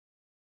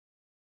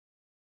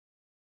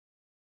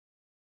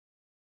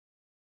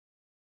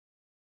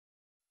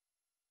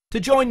To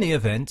join the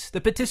event,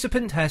 the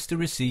participant has to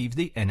receive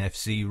the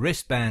NFC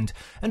wristband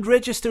and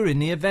register in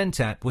the event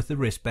app with the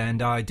wristband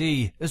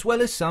ID, as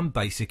well as some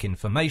basic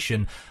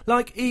information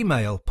like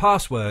email,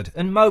 password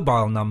and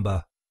mobile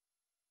number.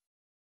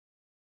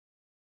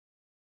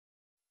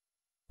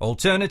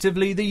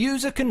 Alternatively, the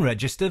user can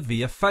register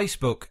via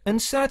Facebook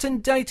and certain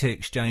data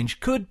exchange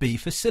could be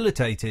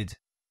facilitated.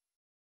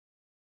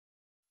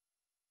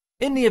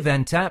 In the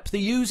event app, the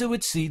user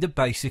would see the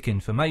basic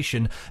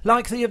information,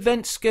 like the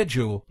event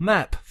schedule,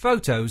 map,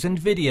 photos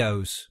and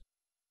videos.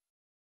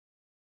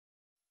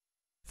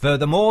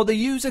 Furthermore, the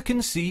user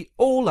can see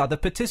all other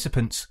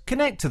participants,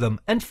 connect to them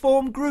and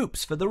form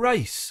groups for the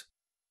race.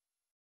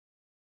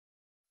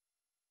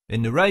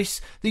 In the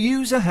race, the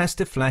user has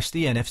to flash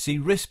the NFC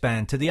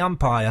wristband to the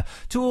umpire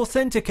to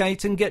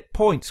authenticate and get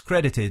points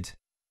credited.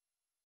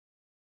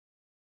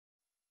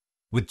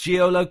 With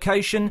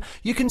geolocation,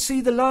 you can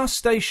see the last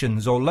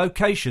stations or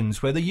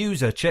locations where the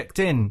user checked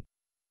in.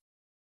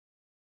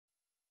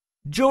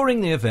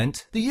 During the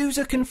event, the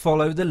user can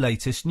follow the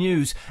latest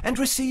news and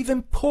receive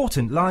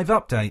important live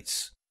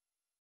updates.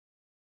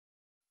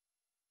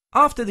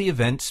 After the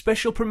event,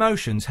 special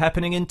promotions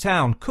happening in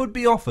town could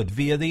be offered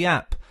via the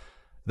app.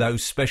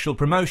 Those special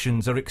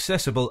promotions are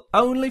accessible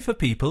only for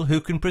people who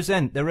can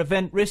present their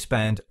event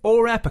wristband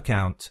or app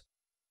account.